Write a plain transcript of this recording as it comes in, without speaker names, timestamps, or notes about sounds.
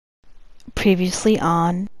Previously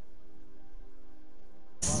on.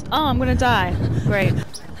 Oh, I'm gonna die. Great.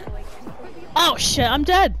 Oh shit, I'm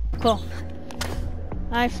dead. Cool.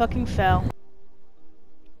 I fucking fell.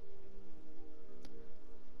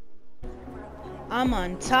 I'm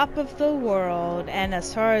on top of the world, and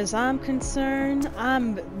as far as I'm concerned,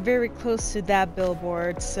 I'm very close to that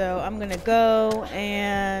billboard, so I'm gonna go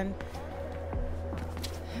and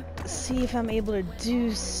see if I'm able to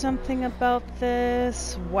do something about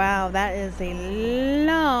this. Wow, that is a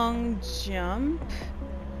long jump.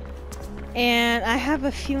 And I have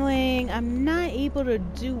a feeling I'm not able to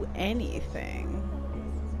do anything.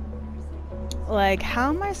 Like, how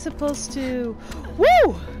am I supposed to...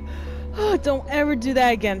 Woo! Oh, don't ever do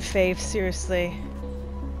that again, Faith, seriously.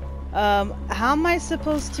 How am I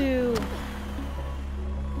supposed to...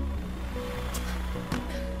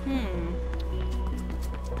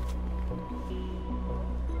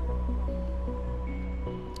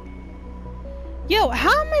 Yo,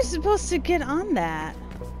 how am I supposed to get on that?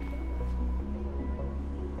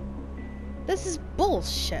 This is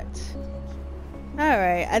bullshit.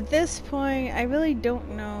 Alright, at this point, I really don't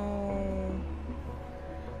know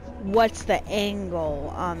what's the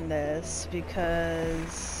angle on this,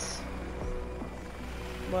 because,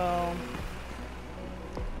 well,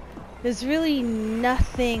 there's really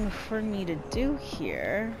nothing for me to do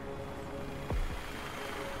here.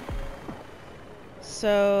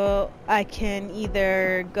 So I can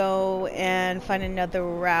either go and find another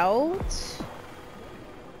route,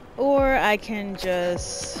 or I can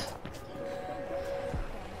just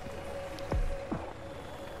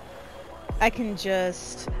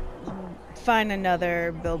find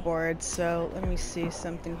another billboard. So let me see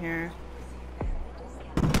something here.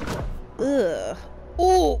 Ugh.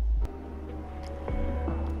 Oh.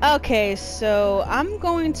 Okay, so I'm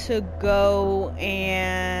going to go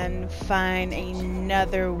and find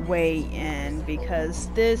another way in, because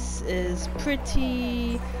this is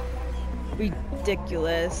pretty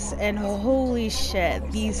ridiculous. And holy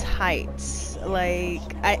shit, these heights. Like,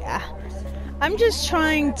 I'm just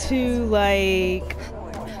trying to, like,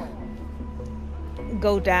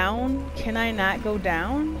 go down. Can I not go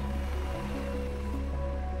down?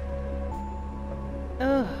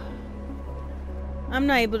 Ugh. I'm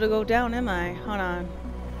not able to go down, am I? Hold on.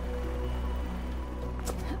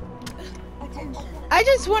 I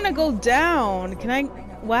just want to go down. Can I...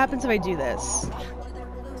 What happens if I do this?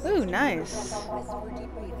 Ooh, nice.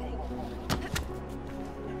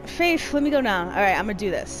 Faith, let me go down. Alright, I'm gonna do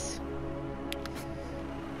this.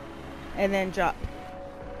 And then drop.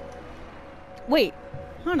 Wait.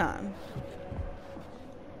 Hold on.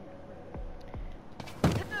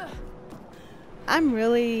 I'm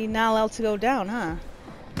really not allowed to go down, huh?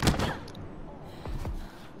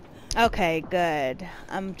 Okay, good.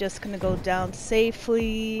 I'm just gonna go down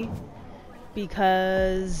safely,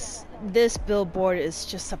 because this billboard is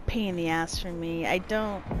just a pain in the ass for me. I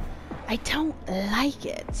don't like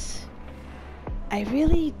it. I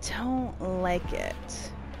really don't like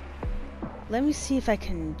it. Let me see if I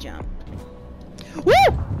can jump. Woo!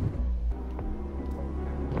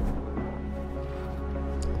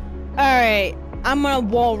 Alright. I'm gonna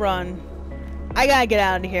wall run. I gotta get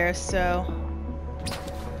out of here, so...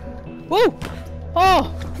 Woo!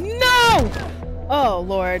 Oh! No! Oh,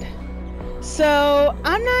 Lord. So,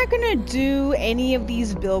 I'm not gonna do any of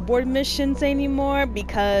these billboard missions anymore,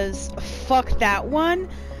 because fuck that one.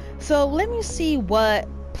 So, let me see what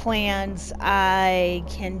plans I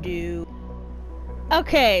can do.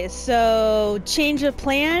 Okay, so change of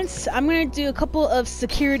plans. I'm gonna do a couple of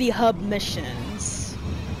security hub missions.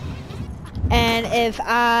 And if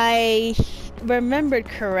I remembered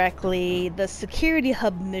correctly, the security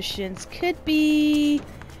hub missions could be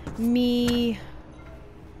me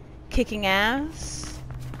kicking ass.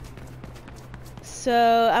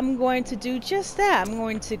 So I'm going to do just that. I'm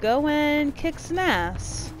going to go and kick some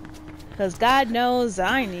ass. Because God knows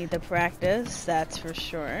I need the practice, that's for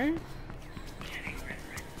sure.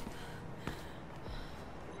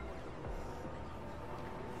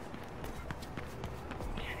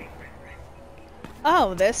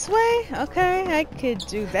 Oh, this way? Okay, I could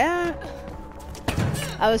do that.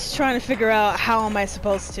 I was trying to figure out how am I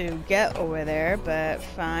supposed to get over there, but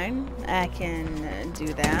fine. I can do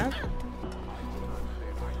that.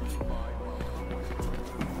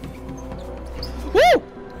 Woo!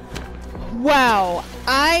 Wow,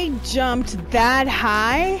 I jumped that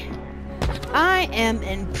high. I am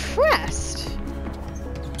impressed.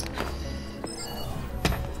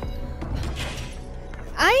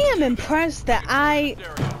 I am impressed that I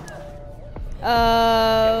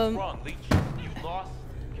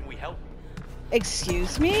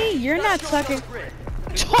excuse me? You're not talking.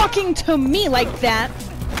 talking to me like that,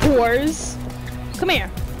 whores. Come here.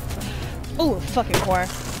 Oh, fucking whore.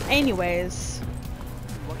 Anyways.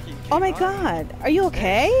 Oh my god, are you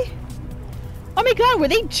okay? Oh my god, were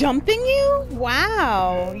they jumping you?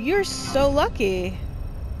 Wow, you're so lucky.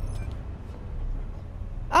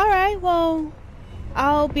 Alright, well,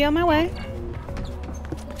 I'll be on my way.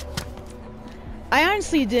 I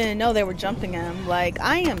honestly didn't know they were jumping him. Like,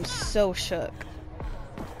 I am so shook.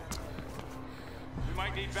 You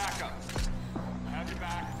might need backup. I have your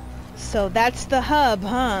back. So that's the hub,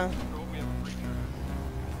 huh?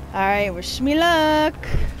 Alright, wish me luck.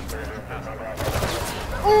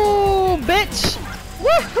 Ooh, bitch!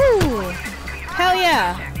 Woohoo! Hell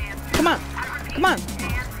yeah! Come on! Come on!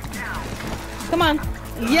 Come on!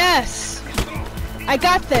 Yes! I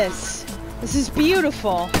got this! This is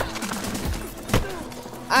beautiful!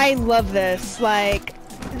 I love this. Like,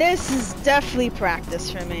 this is definitely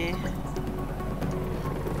practice for me.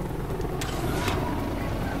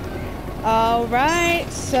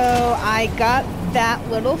 Alright, so I got that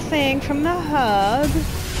little thing from the hub.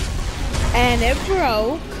 And it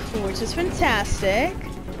broke, which is fantastic.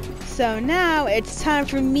 So now it's time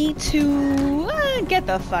for me to get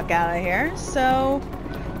the fuck out of here. So,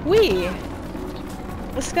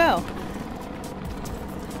 let's go.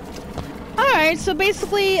 Alright, so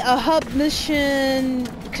basically a hub mission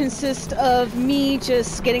consists of me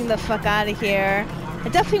just getting the fuck out of here. I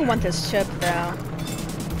definitely want this chip though.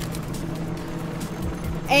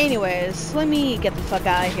 Anyways, let me get the fuck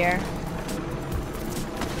out of here.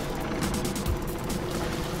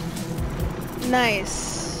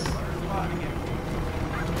 Nice.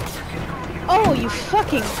 Oh, you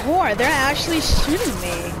fucking whore. They're actually shooting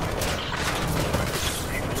me.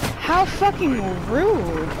 How fucking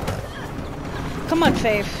rude. Come on,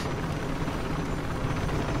 Faith.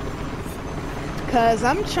 Cause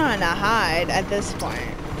I'm trying to hide at this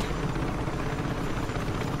point.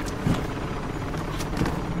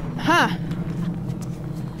 Huh.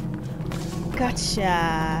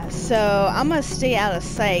 Gotcha. So I'm gonna stay out of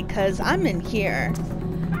sight cause I'm in here.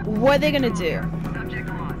 What are they gonna do? Subject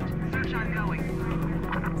lost. Search ongoing.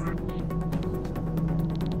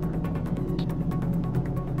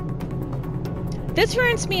 This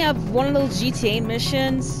reminds me of one of those GTA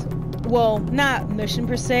missions. Well, not mission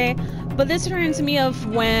per se, but this reminds me of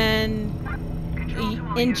when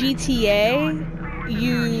in GTA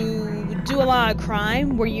you do a lot of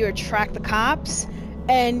crime where you attract the cops,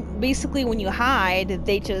 and basically when you hide,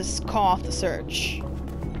 they just call off the search.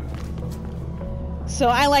 So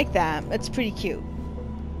I like that. It's pretty cute.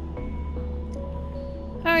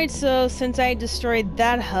 Alright, so since I destroyed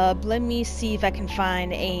that hub, let me see if I can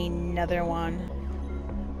find another one.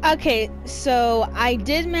 Okay, so I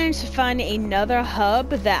did manage to find another hub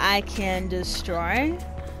that I can destroy.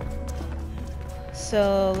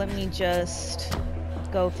 So let me just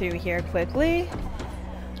go through here quickly.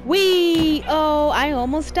 Whee! Oh, I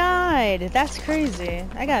almost died. That's crazy.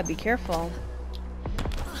 I gotta be careful.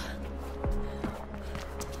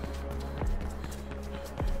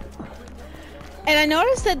 And I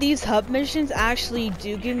noticed that these hub missions actually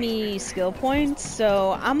do give me skill points,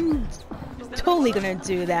 so I'm totally gonna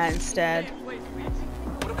do that instead. What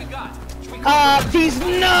have we got? These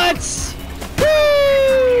nuts!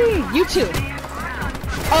 Whee! You too.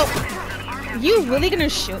 Oh, you really gonna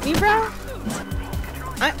shoot me, bro?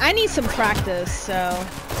 I need some practice, so...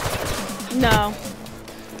 No.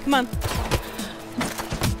 Come on.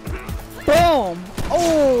 Boom!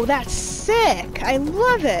 Oh, that's sick! I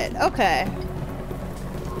love it! Okay.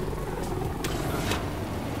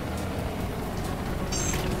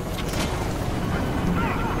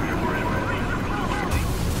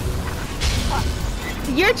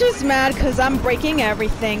 You're just mad because I'm breaking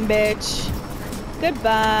everything, bitch.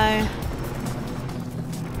 Goodbye.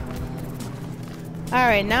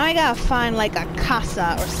 Alright, now I gotta find like a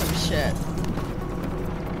casa or some shit.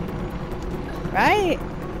 Right?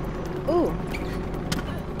 Ooh.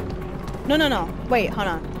 No. Wait, hold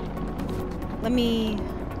on. Let me...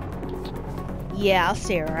 Yeah, I'll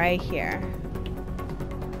stay right here.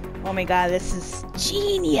 Oh my god, this is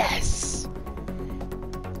genius!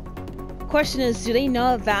 Question is, do they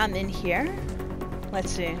know that I'm in here?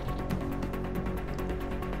 Let's see.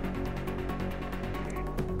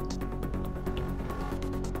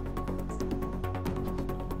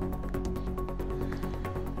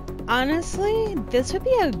 Honestly, this would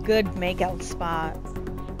be a good makeout spot.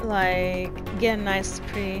 Like, get a nice,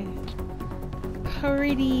 pretty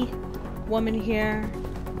woman here.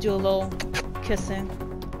 Do a little kissing.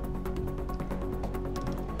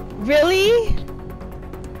 Really?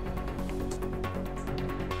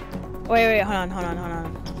 Wait, hold on.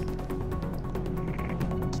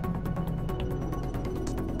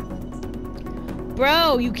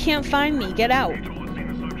 Bro, you can't find me. Get out. Control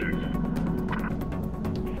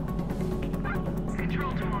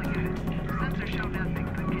to all units. Sensors show nothing,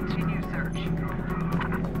 but continue search.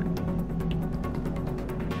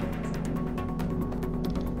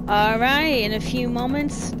 Alright, in a few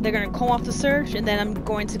moments, they're gonna call off the search, and then I'm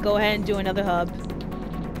going to go ahead and do another hub.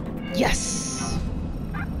 Yes!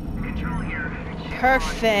 Control here.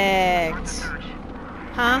 Perfect.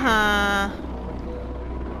 Haha.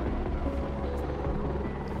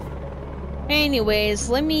 Anyways,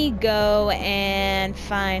 let me go and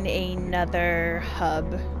find another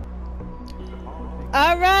hub.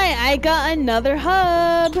 Alright, I got another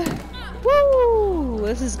hub! Woo!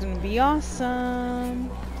 This is gonna be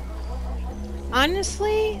awesome.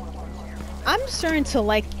 Honestly, I'm starting to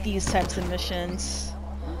like these types of missions.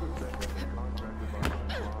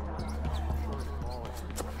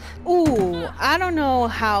 Ooh, I don't know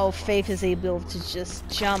how Faith is able to just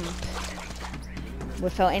jump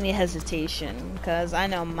without any hesitation, because I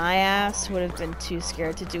know my ass would have been too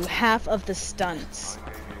scared to do half of the stunts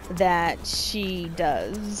that she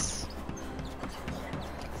does.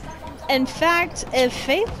 In fact, if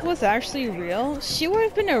Faith was actually real, she would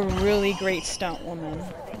have been a really great stunt woman.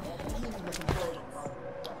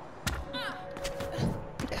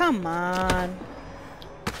 Come on.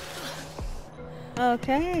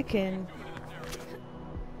 Okay, I can...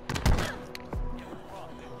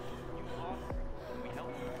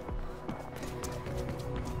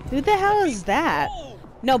 Who the hell is that?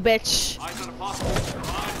 No, bitch. Eyes on a possible.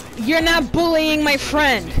 Come on. You're not bullying my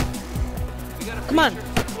friend. Come on.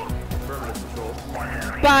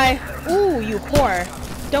 Bye. Ooh, you whore.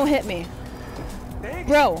 Don't hit me.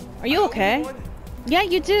 Bro, are you okay? Yeah,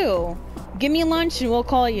 you do. Give me lunch and we'll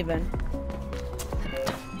call even.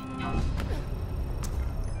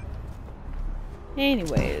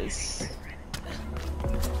 Anyways.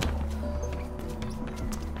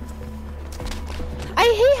 I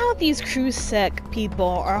hate how these cruise sec people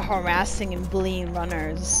are harassing and bullying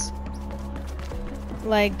runners.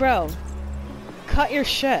 Like, bro, cut your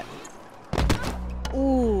shit.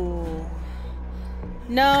 Ooh.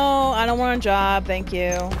 No, I don't want a job, thank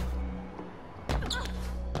you.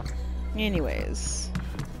 Anyways.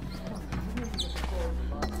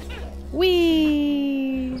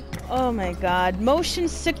 Whee! Oh my god. Motion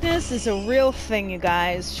sickness is a real thing, you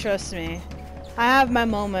guys. Trust me. I have my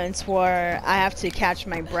moments where I have to catch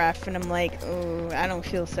my breath and I'm like, ooh, I don't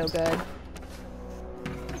feel so good.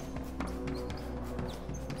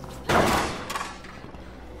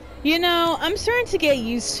 You know, I'm starting to get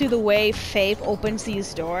used to the way Faith opens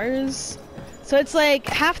these doors. So it's like,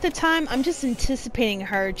 half the time, I'm just anticipating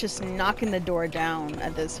her just knocking the door down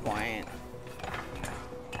at this point.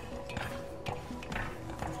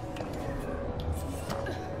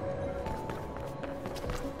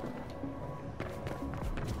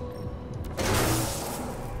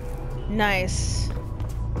 Nice.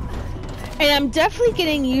 And I'm definitely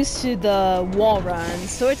getting used to the wall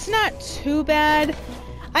runs, so it's not too bad.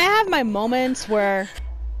 I have my moments where...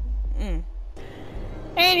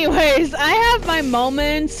 Anyways, I have my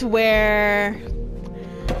moments where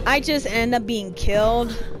I just end up being killed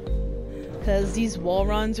because these wall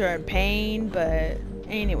runs are a pain, but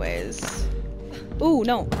anyways. Ooh,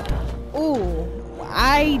 no. Ooh,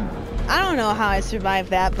 I don't know how I survived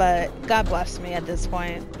that, but God bless me at this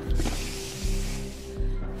point.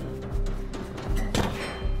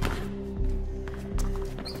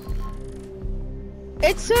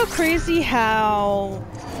 It's so crazy how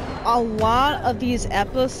a lot of these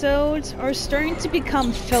episodes are starting to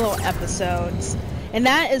become filler episodes. And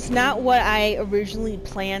that is not what I originally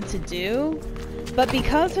planned to do. But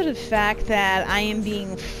because of the fact that I am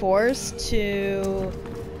being forced to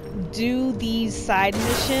do these side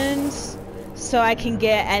missions so I can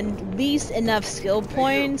get at least enough skill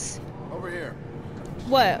points. Over here.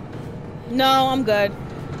 What? No, I'm good.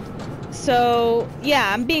 So,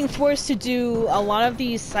 yeah, I'm being forced to do a lot of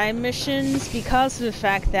these side missions because of the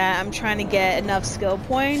fact that I'm trying to get enough skill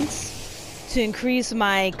points to increase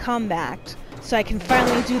my comeback. So I can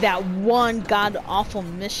finally do that one god-awful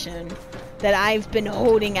mission that I've been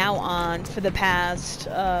holding out on for the past,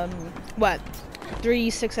 what,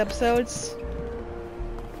 6 episodes?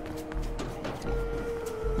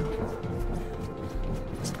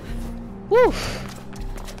 Woo!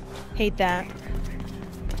 Hate that.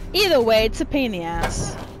 Either way, it's a pain in the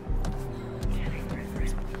ass.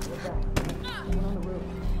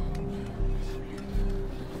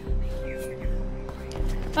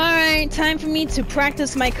 Alright, time for me to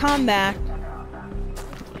practice my combat.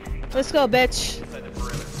 Let's go, bitch.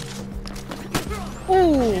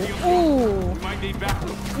 Ooh, ooh. You might need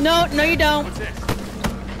backup. No, no you don't. What's this?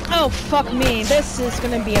 Oh, fuck me. This is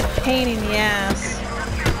gonna be a pain in the ass.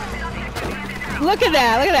 Look at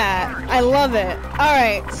that, look at that. I love it.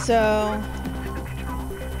 Alright, so...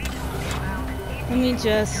 let me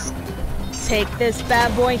just take this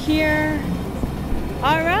bad boy here.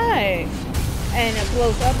 Alright. And it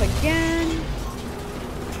blows up again.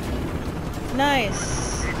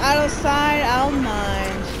 Nice. Out of sight, out of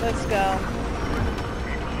mind. Let's go.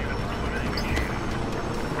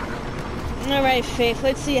 Alright, Faith,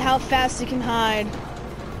 let's see how fast you can hide.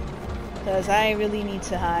 Because I really need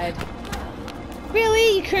to hide.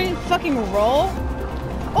 Really? You couldn't fucking roll?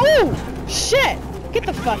 Oh! Shit! Get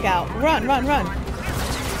the fuck out. Run, run, run.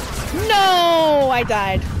 No! I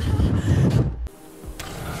died.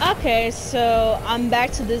 Okay, so I'm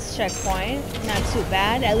back to this checkpoint. Not too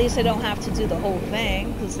bad. At least I don't have to do the whole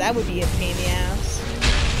thing, because that would be a pain in the ass.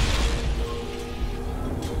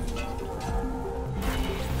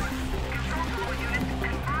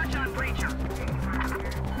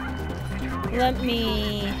 Let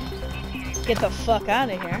me get the fuck out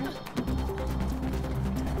of here.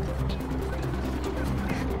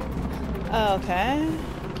 Okay.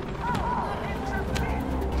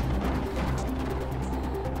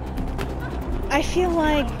 I feel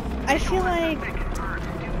like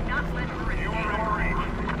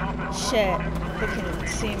shit, they can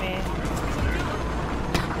see me.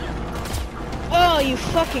 Oh, you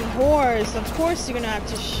fucking whores. Of course you're gonna have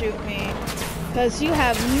to shoot me. Because you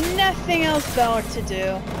have nothing else better to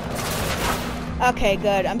do. Okay,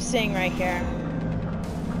 good. I'm staying right here.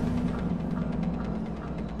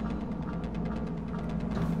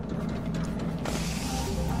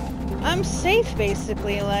 I'm safe,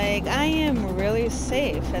 basically. Like, I am really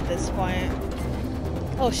safe at this point.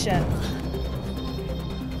 Oh, shit.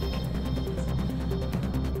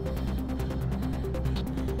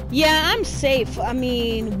 Yeah, I'm safe. I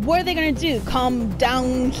mean, what are they gonna do? Come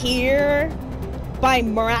down here by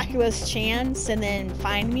miraculous chance and then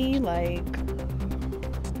find me? Like,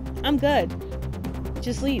 I'm good.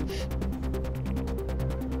 Just leave.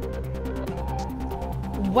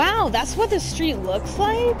 Wow, that's what the street looks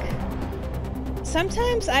like?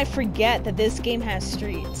 Sometimes I forget that this game has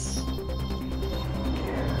streets.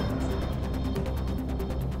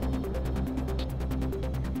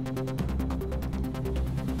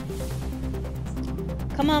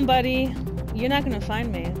 Come on, buddy. You're not gonna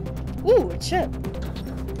find me. Ooh, a chip.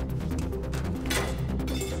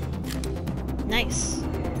 Nice.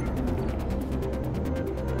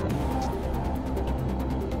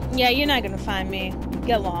 Yeah, you're not gonna find me.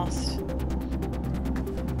 Get lost.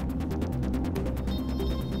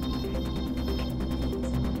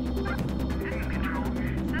 Control.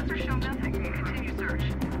 Sensors show nothing. Continue search.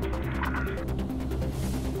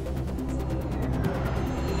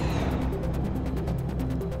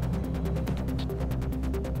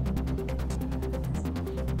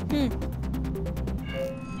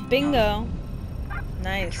 Bingo.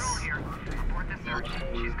 Nice. Control here. Report the search.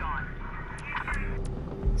 She's gone.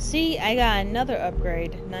 See, I got another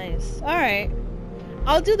upgrade. Nice. Alright.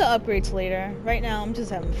 I'll do the upgrades later. Right now, I'm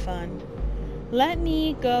just having fun. Let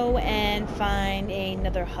me go and find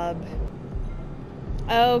another hub.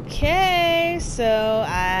 Okay, so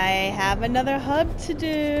I have another hub to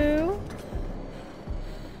do.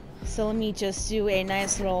 So let me just do a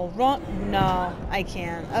nice little run. No, I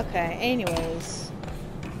can't. Okay, anyways.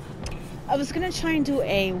 I was gonna try and do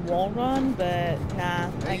a wall run, but nah,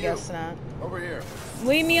 I guess not. Over here.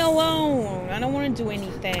 Leave me alone. I don't want to do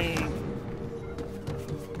anything.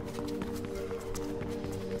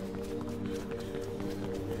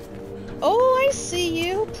 Oh, I see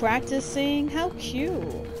you practicing. How cute.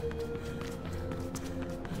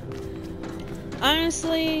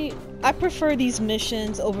 Honestly, I prefer these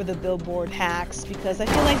missions over the billboard hacks because I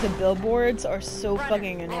feel like the billboards are so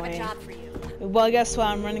fucking annoying. Well, guess what?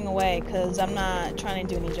 I'm running away because I'm not trying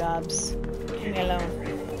to do any jobs. Leave me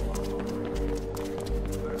alone.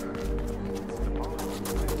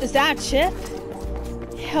 Is that a chip?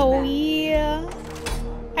 Hell yeah.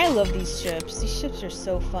 I love these chips. These chips are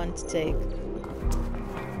so fun to take.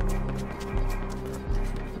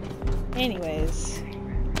 Anyways.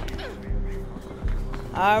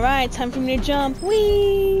 Alright, time for me to jump.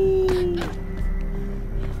 Whee!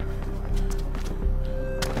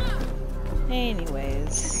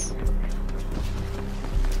 Anyways.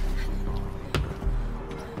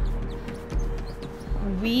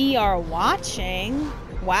 We are watching.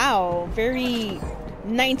 Wow, very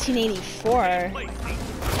 1984.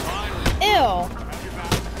 Ew.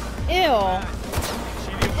 Ew.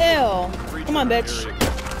 Ew. Come on, bitch.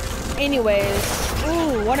 Anyways.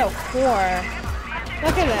 Ooh, what a whore.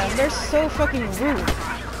 Look at them. They're so fucking rude.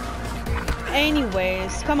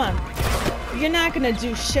 Anyways, come on. You're not gonna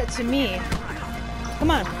do shit to me.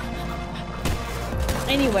 Come on.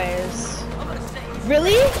 Anyways.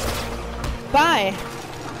 Really? Bye.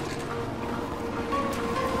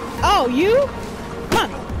 Oh, you?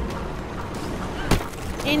 Come on.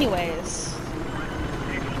 Anyways.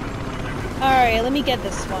 Alright, let me get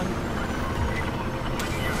this one.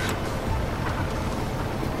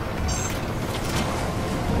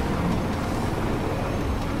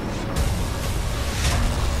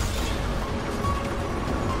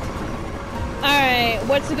 Alright,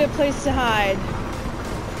 what's a good place to hide?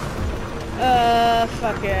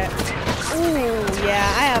 Fuck it. Ooh, yeah,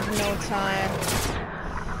 I have no time.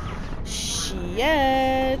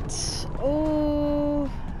 Shit. Ooh.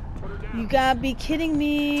 You gotta be kidding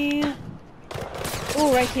me.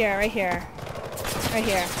 Ooh, right here, right here. Right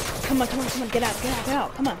here. Come on, come on, come on, get out, get out, get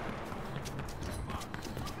out, come on.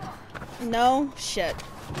 No? Shit.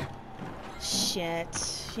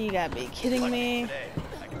 Shit. You gotta be kidding me.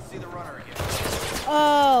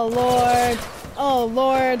 Oh, Lord. Oh,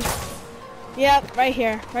 Lord. Yep, right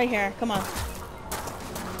here, come on.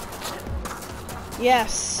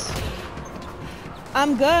 Yes.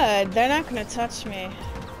 I'm good. They're not gonna touch me.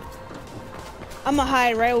 I'm gonna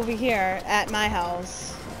hide right over here at my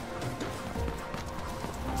house.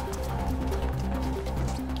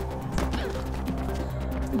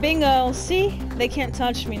 Bingo. See? They can't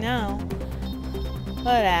touch me now. Look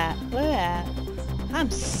at that. Look at that. I'm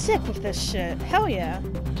sick of this shit. Hell yeah.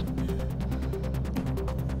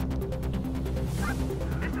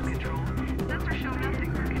 System control. Sensor show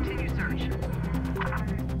nothing. Continue search.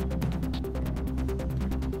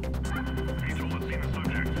 Angel, let's see the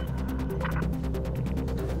subject.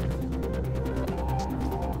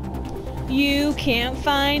 You can't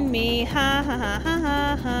find me. Ha ha ha ha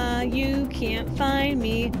ha ha. You can't find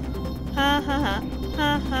me. Ha ha ha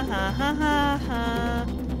ha ha ha ha ha ha.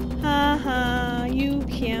 Ha ha, you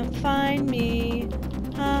can't find me.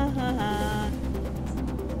 Ha ha ha.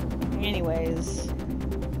 Anyways.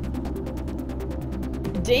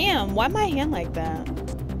 Damn, why my hand like that?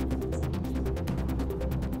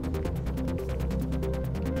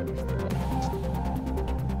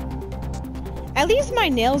 At least my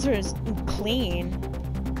nails are clean.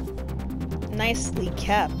 Nicely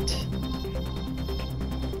kept.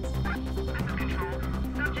 System control.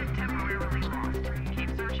 Subject temporarily lost. Keep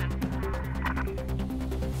searching.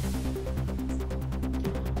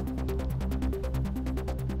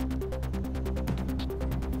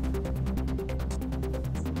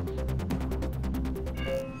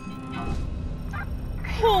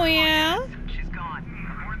 Oh yeah? She's gone.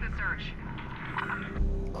 Abort the search.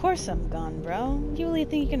 Of course I'm gone, bro. You really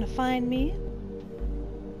think you're gonna find me?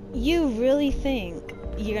 You really think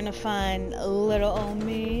you're gonna find little old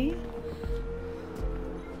me?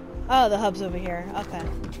 Oh, the hub's over here. Okay.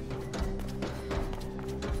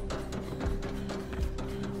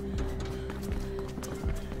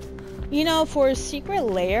 You know, for a secret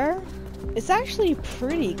lair, it's actually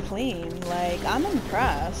pretty clean. Like, I'm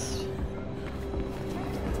impressed.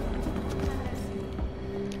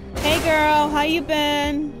 Hey girl, how you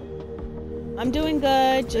been? I'm doing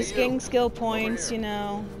good, just getting skill points, you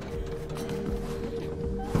know.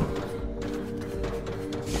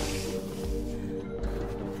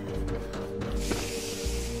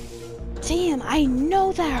 Damn, I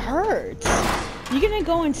know that hurts. You gonna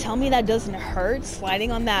go and tell me that doesn't hurt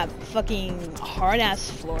sliding on that fucking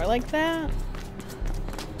hard-ass floor like that?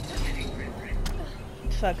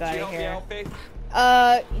 Fuck out of here.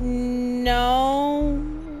 No.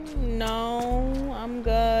 No, I'm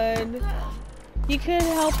good. You could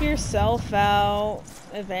help yourself out,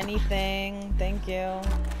 if anything. Thank you.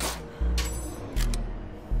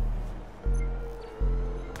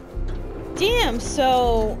 Damn,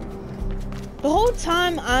 so the whole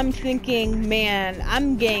time I'm thinking, man,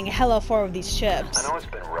 I'm getting hella far with these chips. I know it's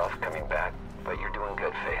been rough coming back, but you're doing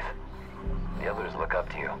good, Faith. The others look up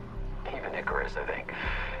to you. Even Icarus, I think.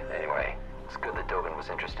 Anyway, it's good that Dogen was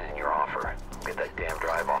interested in your offer. Get that damn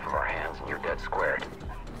drive off of our hands and you're dead squared.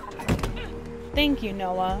 Thank you,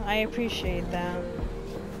 Noah. I appreciate that.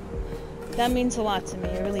 That means a lot to me.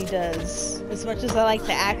 It really does. As much as I like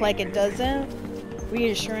to act like it doesn't,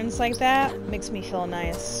 reassurance like that makes me feel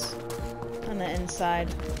nice on the inside.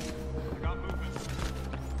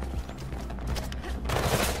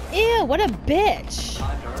 Ew, what a bitch.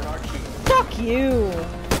 Fuck you.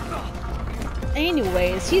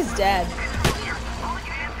 Anyways, he's dead.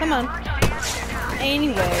 Come on.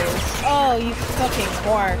 Anyways. Oh, you fucking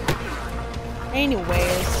whore.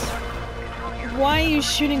 Anyways. Why are you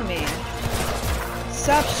shooting me?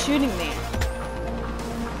 Stop shooting me.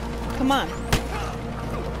 Come on.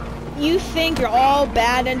 You think you're all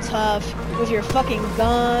bad and tough with your fucking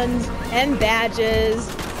guns and badges,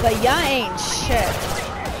 but y'all ain't shit.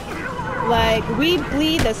 Like, we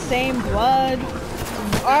bleed the same blood.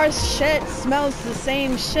 Our shit smells the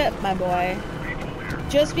same shit, my boy.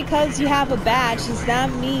 Just because you have a badge does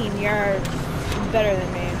not mean you're better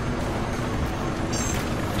than me.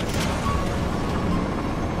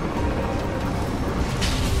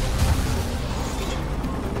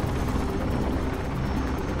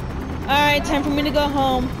 Alright, time for me to go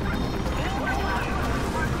home.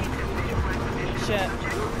 Shit.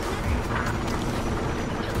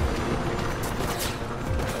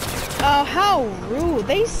 Oh, how rude.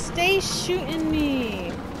 They stay shooting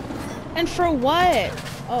me. And for what?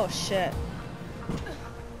 Oh, shit.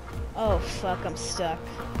 Oh, fuck, I'm stuck.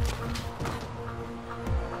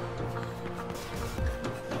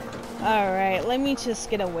 Alright, let me just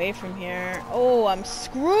get away from here. Oh, I'm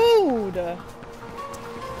screwed!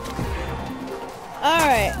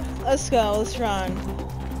 Alright, let's go, let's run.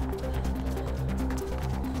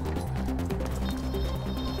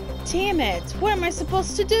 Damn it, what am I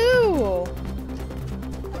supposed to do?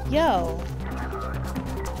 Yo.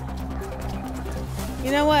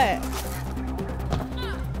 You know what?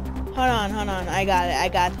 Hold on, I got it, I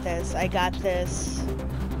got this, I got this.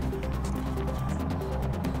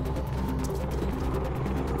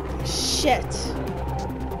 Shit.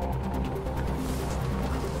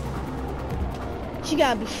 You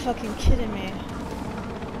gotta be fucking kidding me.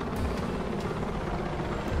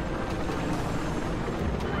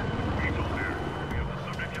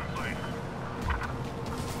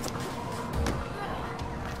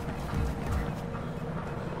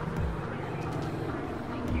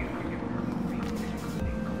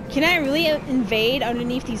 Can I really invade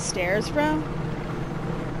underneath these stairs, bro?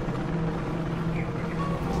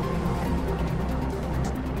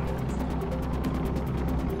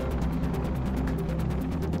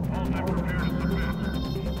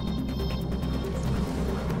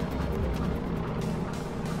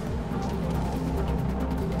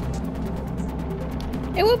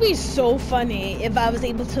 It would be so funny if I was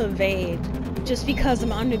able to evade just because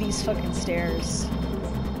I'm under these fucking stairs.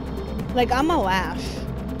 Like, I'ma laugh.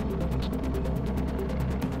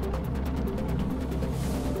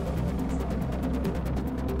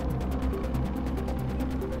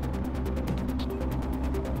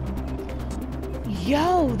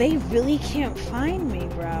 Yo, they really can't find me,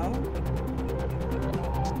 bro.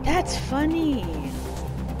 That's funny.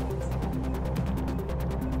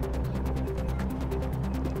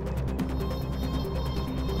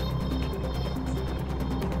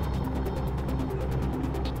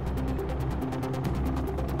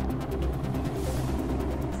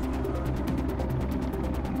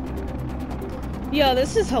 Yo,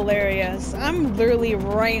 this is hilarious. I'm literally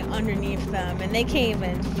right underneath them, and they can't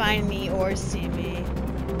even find me or see me.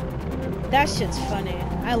 That shit's funny.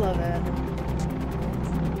 I love it.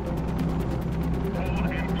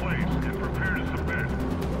 Hold in place and prepare to submit.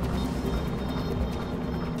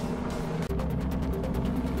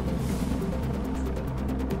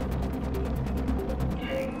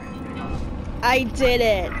 I did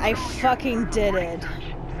it. I fucking did it.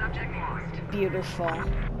 Subject lost. Beautiful.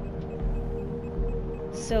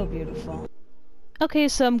 So beautiful. Okay,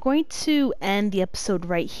 so I'm going to end the episode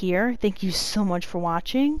right here. Thank you so much for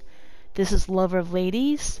watching. This is Lover of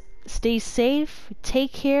Ladies. Stay safe,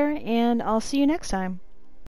 take care, and I'll see you next time.